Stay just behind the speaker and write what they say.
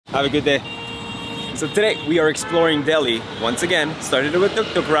Have a good day. So today we are exploring Delhi once again. Started with a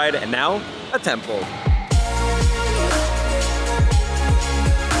tuk-tuk ride and now a temple.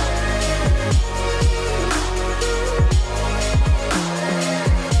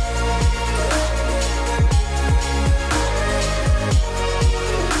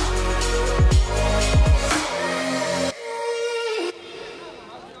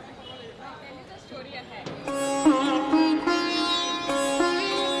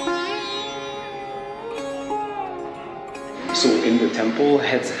 So in the temple,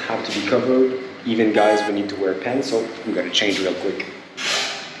 heads have to be covered. Even guys will need to wear pants, so I'm gonna change real quick.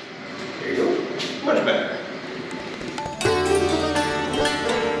 There you go. Much better.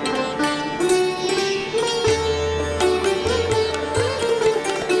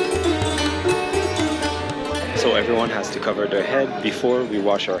 So everyone has to cover their head before we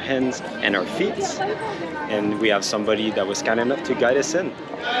wash our hands and our feet. And we have somebody that was kind enough to guide us in.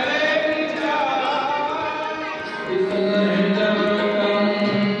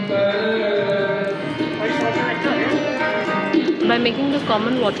 By making the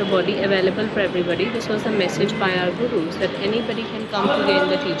common water body available for everybody, this was the message by our gurus that anybody can come to gain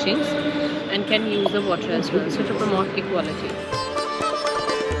the teachings and can use the water as well, so to promote equality.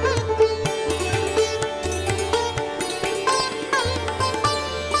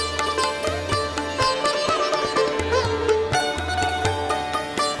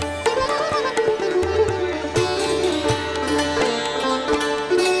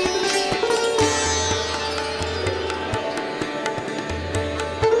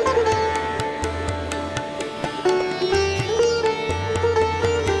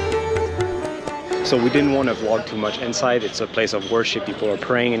 So we didn't want to vlog too much inside. It's a place of worship. People are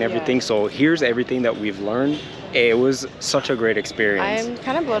praying and everything. Yeah. So here's everything that we've learned. It was such a great experience. I'm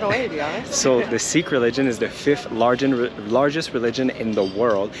kind of blown away, to be honest. So the Sikh religion is the 5th largest religion in the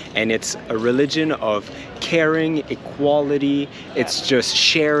world, and it's a religion of caring, equality. It's just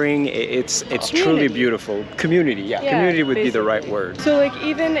sharing. It's truly beautiful. Community, yeah, community would basically be the right word. So like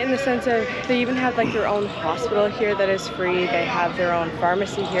even in the sense of they even have like their own hospital here that is free. They have their own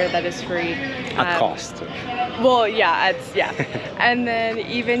pharmacy here that is free. At cost. Well, yeah, and then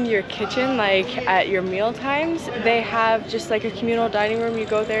even your kitchen, like at your meal times, they have just like a communal dining room. You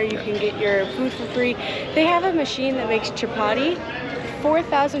go there, you can get your food for free. They have a machine that makes chapati,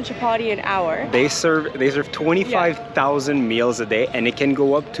 4,000 chapati an hour. They serve 25,000 meals a day, and it can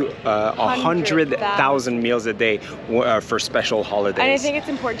go up to 100,000 meals a day for special holidays. And I think it's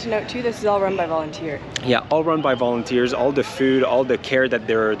important to note too, this is all run by volunteer. Yeah, all run by volunteers. All the food, all the care that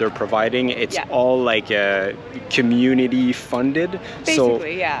they're providing, it's all like community funded.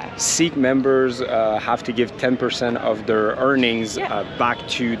 Basically, so Sikh members have to give 10% of their earnings back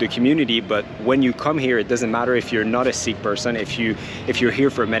to the community. But when you come here, it doesn't matter if you're not a Sikh person. If you're here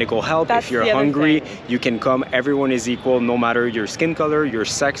for medical help, if you're hungry, you can come. Everyone is equal, no matter your skin color, your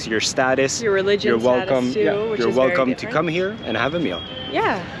sex, your status, your religion. You're welcome. Too, you're welcome to come here and have a meal.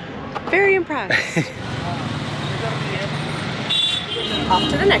 Yeah, very impressed. Off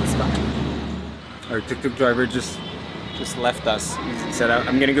to the next spot. Our tuk-tuk driver just left us. He said,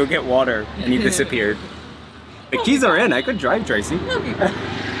 "I'm gonna go get water," and he disappeared. The keys are in. I could drive, Tracy.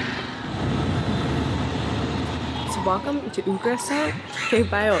 Welcome to Agrasen,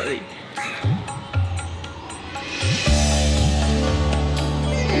 Baoli.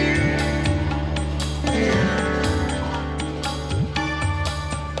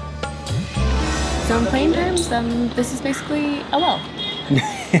 So in plain terms, this is basically a well.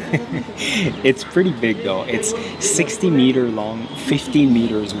 It's pretty big though. It's 60 meter long, 15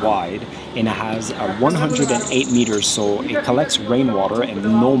 meters wide, and it has 108 meters, so it collects rainwater, and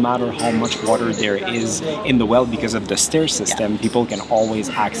no matter how much water there is in the well, because of the stair system, people can always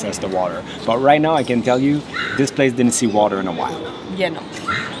access the water. But right now I can tell you, this place didn't see water in a while. Yeah, no.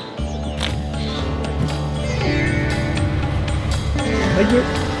 Thank you.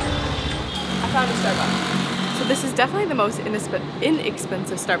 I found a Starbucks. So this is definitely the most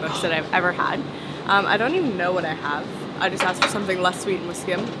inexpensive Starbucks that I've ever had. I don't even know what I have. I just asked for something less sweet and with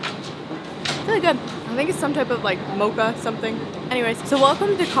skim. Really good. I think it's some type of like mocha something. Anyways, so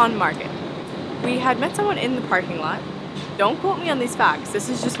welcome to Khan Market. We had met someone in the parking lot. Don't quote me on these facts. This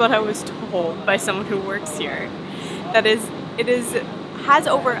is just what I was told by someone who works here. That is, has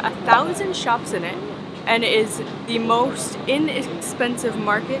over 1,000 shops in it, and is the most inexpensive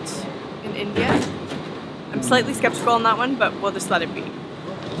market in India. I'm slightly skeptical on that one, but we'll just let it be.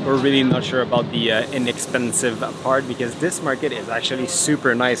 We're really not sure about the inexpensive part, because this market is actually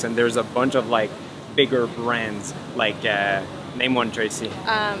super nice, and there's a bunch of like bigger brands. Like name one, Tracy.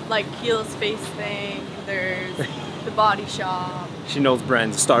 Like Keel's Face Thing. There's the Body Shop. She knows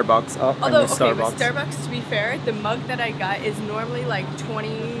brands. Starbucks. Oh, Although, I miss okay, Starbucks. with Starbucks, to be fair, the mug that I got is normally like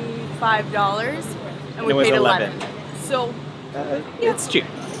 $25, and we It was paid 11. So, It's cheap.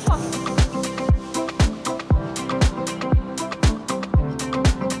 it's fine.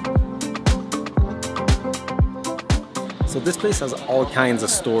 So this place has all kinds of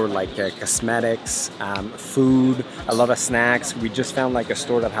store like cosmetics, food, a lot of snacks. We just found like a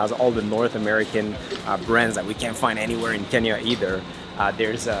store that has all the North American brands that we can't find anywhere in Kenya either.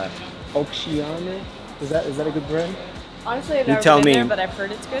 There's Oceana. Is that a good brand? Honestly, I've You never tell been me. there, but I've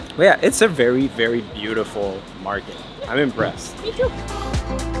heard it's good. Well, yeah, it's a very, very beautiful market. I'm impressed. Me too.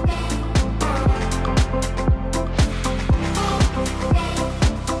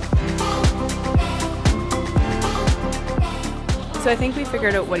 So I think we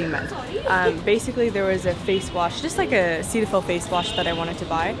figured out what he meant. Basically, there was a face wash, just like a Cetaphil face wash that I wanted to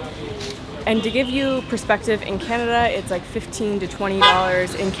buy. And to give you perspective, in Canada, it's like $15 to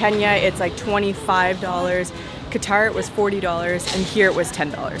 $20. In Kenya, it's like $25. Qatar, it was $40, and here it was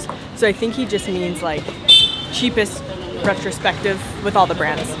 $10. So I think he just means like cheapest retrospective with all the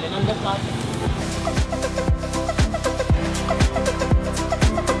brands.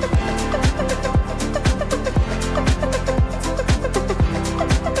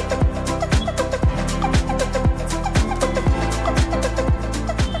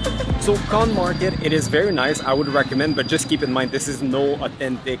 So Khan Market, it is very nice. I would recommend, but just keep in mind this is no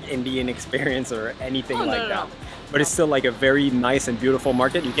authentic Indian experience or anything like that. But it's still like a very nice and beautiful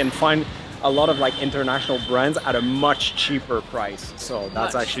market. You can find a lot of like international brands at a much cheaper price. So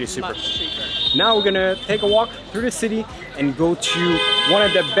that's actually super cool. Now we're gonna take a walk through the city and go to one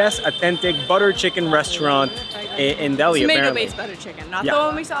of the best authentic butter chicken restaurant in Delhi. Tomato-based butter chicken, not the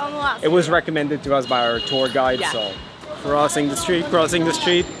one we saw on the last. It was recommended to us by our tour guide. Yeah. So crossing the street.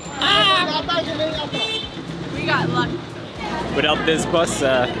 We got lucky. Without this bus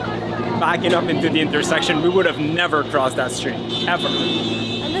backing up into the intersection, we would have never crossed that street, ever.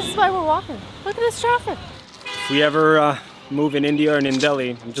 And this is why we're walking. Look at this traffic. If we ever move in India and in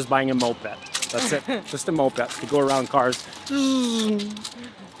Delhi, I'm just buying a moped. That's it, just a moped to go around cars.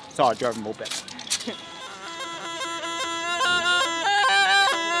 So I drive a moped.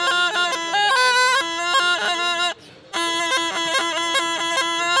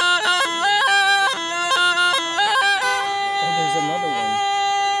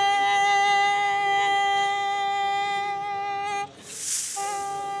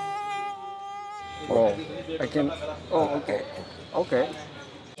 Oh, I can. Oh, okay. Okay.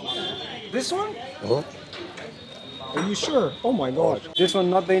 This one? Oh, Are you sure? Oh my gosh. This one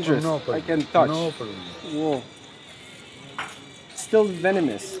not dangerous. no problem. I can touch. No problem. Whoa. Still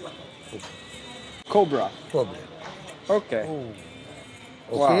venomous. Cobra. Problem. Okay.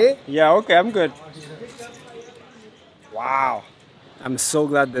 Oh. Wow. Okay. Yeah, okay, I'm good. Wow. I'm so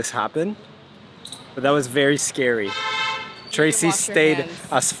glad this happened. But that was very scary. Tracy wash your stayed hands.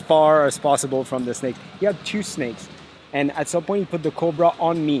 as far as possible from the snake. He had 2 snakes. And at some point he put the cobra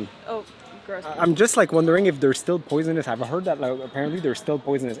on me. Oh, gross. I'm just like wondering if they're still poisonous. I've heard that like apparently they're still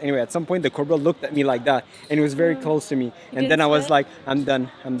poisonous. Anyway, at some point the cobra looked at me like that and it was very close to me. And then didn't I was spit? like, I'm done.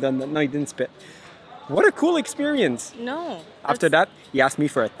 No, he didn't spit. What a cool experience. No. After that, he asked me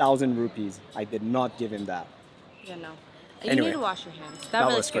for 1,000 rupees. I did not give him that. Yeah, no. You Anyway, need to wash your hands. That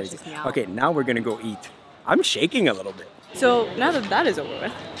really was crazy. sketches me out. Okay, now we're gonna go eat. I'm shaking a little bit. So now that that is over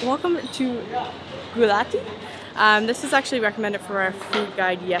with, welcome to Gulati. This is actually recommended for our food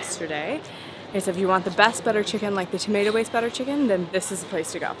guide yesterday. Okay, so if you want the best butter chicken, like the tomato-based butter chicken, then this is the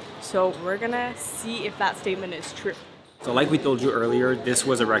place to go. So we're gonna see if that statement is true. So like we told you earlier, this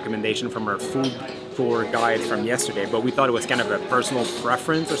was a recommendation from our food tour guide from yesterday, but we thought it was kind of a personal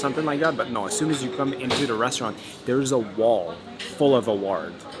preference or something like that. But no, as soon as you come into the restaurant, there's a wall full of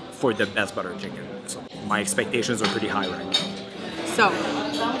awards for the best butter chicken. So my expectations are pretty high right now. So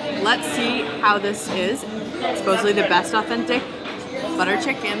let's see how this is. Supposedly the best authentic butter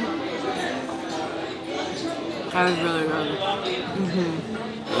chicken. That was really good.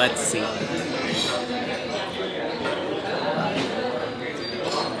 Let's see.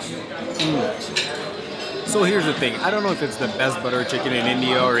 So here's the thing, I don't know if it's the best butter chicken in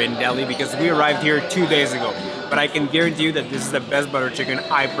India or in Delhi because we arrived here 2 days ago, but I can guarantee you that this is the best butter chicken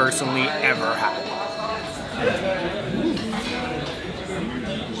I personally ever had.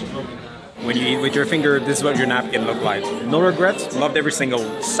 When you eat with your finger, this is what your napkin looked like. No regrets, loved every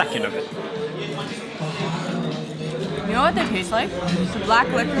single second of it. You know what they taste like? The black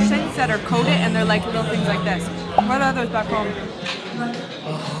licorice things that are coated and they're like little things like this. What are those back home?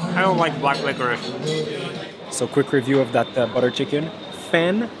 I don't like black licorice. So quick review of that butter chicken.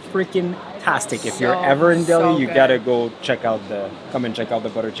 Fan-freaking fantastic. If you're ever in Delhi, you gotta come and check out the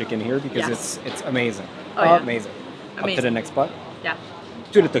butter chicken here because it's amazing. Amazing. Up to the next spot. Yeah.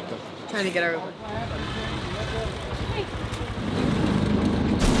 To the tuk-tuk. Trying to get our Uber.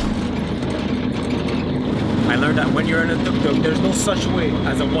 I learned that when you're in a tuk-tuk, there's no such way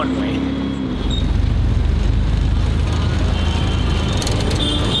as a one-way.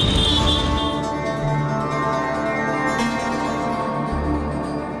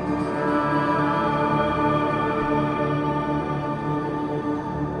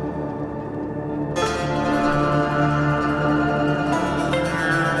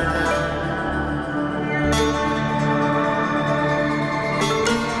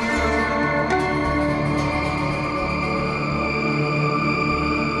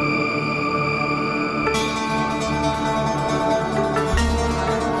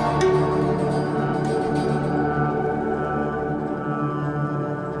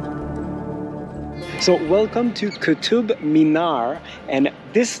 So welcome to Qutub Minar, and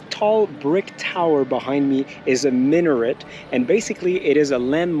this tall brick tower behind me is a minaret, and basically it is a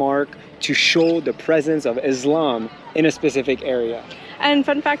landmark to show the presence of Islam in a specific area. And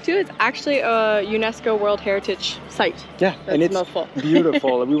fun fact too, it's actually a UNESCO World Heritage Site. Yeah, and it's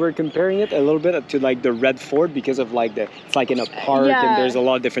beautiful. We were comparing it a little bit to like the Red Fort because of like it's like in a park and there's a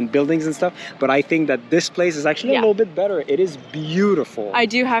lot of different buildings and stuff. But I think that this place is actually a little bit better. It is beautiful. I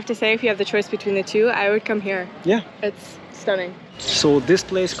do have to say, if you have the choice between the two, I would come here. Yeah. It's stunning. So this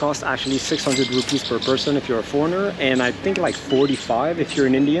place costs actually 600 rupees per person if you're a foreigner, and I think like 45 if you're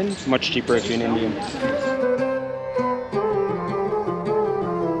an Indian. Much cheaper if you're an Indian.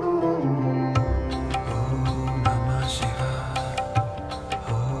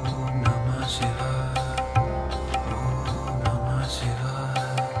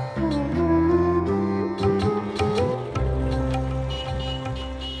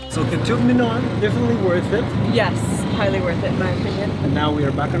 So Qutub Minar, definitely worth it. Yes, highly worth it in my opinion. And now we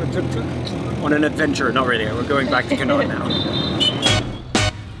are back on a tuk-tuk. On an adventure, not really. We're going back to Connaught now.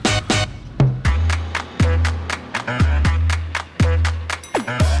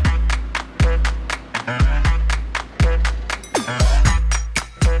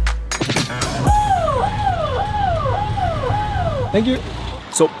 Thank you.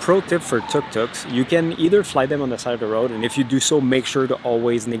 So pro tip for tuk-tuks, you can either fly them on the side of the road, and if you do so, make sure to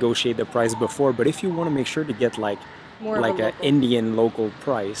always negotiate the price before. But if you want to make sure to get like an Indian local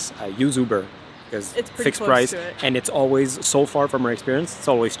price, use Uber, because it's fixed price, and it's always, so far from our experience, it's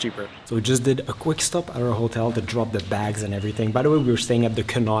always cheaper. So we just did a quick stop at our hotel to drop the bags and everything. By the way, we were staying at the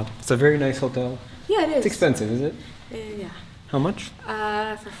Connaught. It's a very nice hotel. Yeah, it is. It's expensive, is it? Yeah. How much?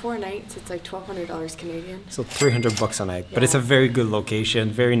 For 4 nights, it's like $1,200 Canadian. So 300 bucks a night. Yeah. But it's a very good location,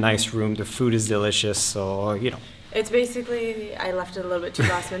 very nice room. The food is delicious, so you know. It's basically, I left it a little bit too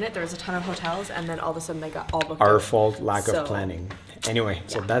last minute. There was a ton of hotels, and then all of a sudden they got all booked Our out. fault, lack of planning. Anyway,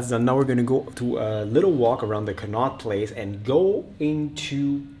 so that's done. Now we're gonna go to a little walk around the Connaught place and go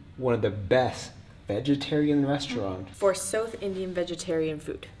into one of the best vegetarian restaurant for South Indian vegetarian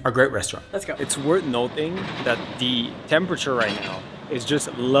food. A great restaurant. Let's go. It's worth noting that the temperature right now is just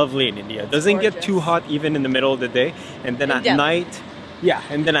lovely in India. It doesn't get too hot even in the middle of the day, and then at night,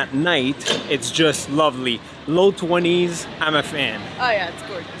 it's just lovely. Low 20s, I'm a fan. Oh yeah, it's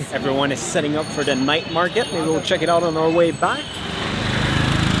gorgeous. Everyone is setting up for the night market. Maybe we'll check it out on our way back.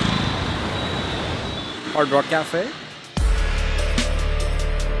 Hard Rock Cafe.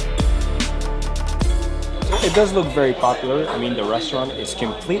 It does look very popular. I mean, the restaurant is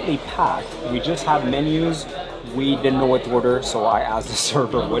completely packed. We just have menus. We didn't know what to order, so I asked the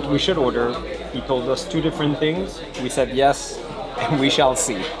server what we should order. He told us 2 different things. We said yes, and we shall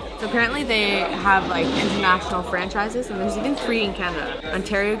see. So apparently they have like international franchises, and there's even 3 in Canada.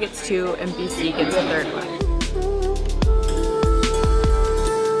 Ontario gets 2, and BC gets a 3rd one.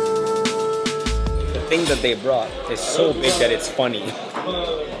 The thing that they brought is so big that it's funny.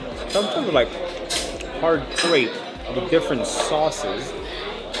 Something like hard crepe with different sauces.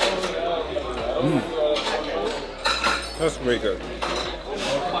 That's really good.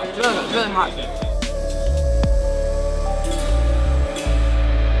 It's really hot.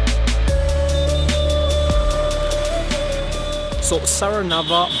 So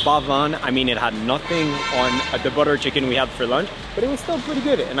Saranava Bhavan, I mean, it had nothing on the butter chicken we had for lunch, but it was still pretty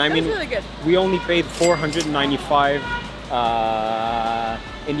good. And I mean, really good. We only paid 495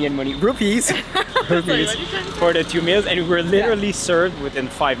 Indian money, rupees, for the 2 meals, and we were literally served within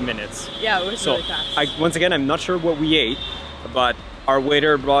 5 minutes. Yeah, it was really fast. Once again, I'm not sure what we ate, but our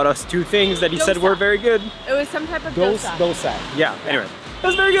waiter brought us 2 things that he said were very good. It was some type of dosa. Yeah, anyway, it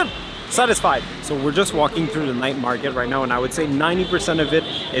was very good. satisfied. So we're just walking through the night market right now, and I would say 90% of it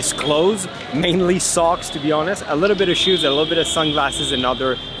is clothes, mainly socks to be honest, a little bit of shoes, a little bit of sunglasses and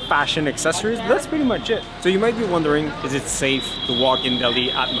other fashion accessories, but that's pretty much it. So you might be wondering, is it safe to walk in Delhi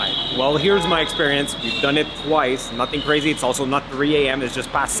at night? Well, here's my experience. We've done it twice, nothing crazy. It's also not 3 a.m, it's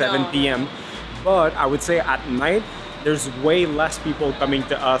just past 7 p.m. But I would say at night, there's way less people coming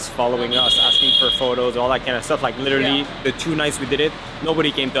to us, following us, asking for photos, all that kind of stuff. Like literally the 2 nights we did it,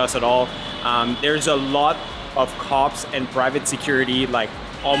 nobody came to us at all. There's a lot of cops and private security like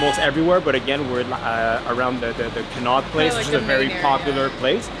almost everywhere, but again, we're around the Connaught place, which is a very popular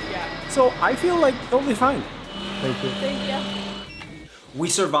place. Yeah. So I feel like totally fine. Thank you. Thank you. We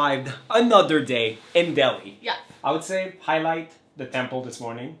survived another day in Delhi. Yeah. I would say highlight the temple this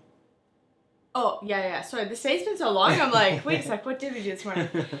morning. Oh, yeah. Sorry, this day's been so long, I'm like, wait a sec, what did we do this morning?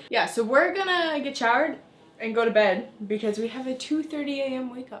 Yeah, so we're gonna get showered and go to bed because we have a 2:30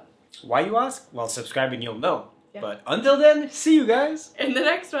 a.m. wake up. Why you ask? Well, subscribe and you'll know. Yeah. But until then, see you guys In the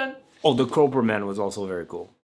next one. Oh, the Cobra Man was also very cool.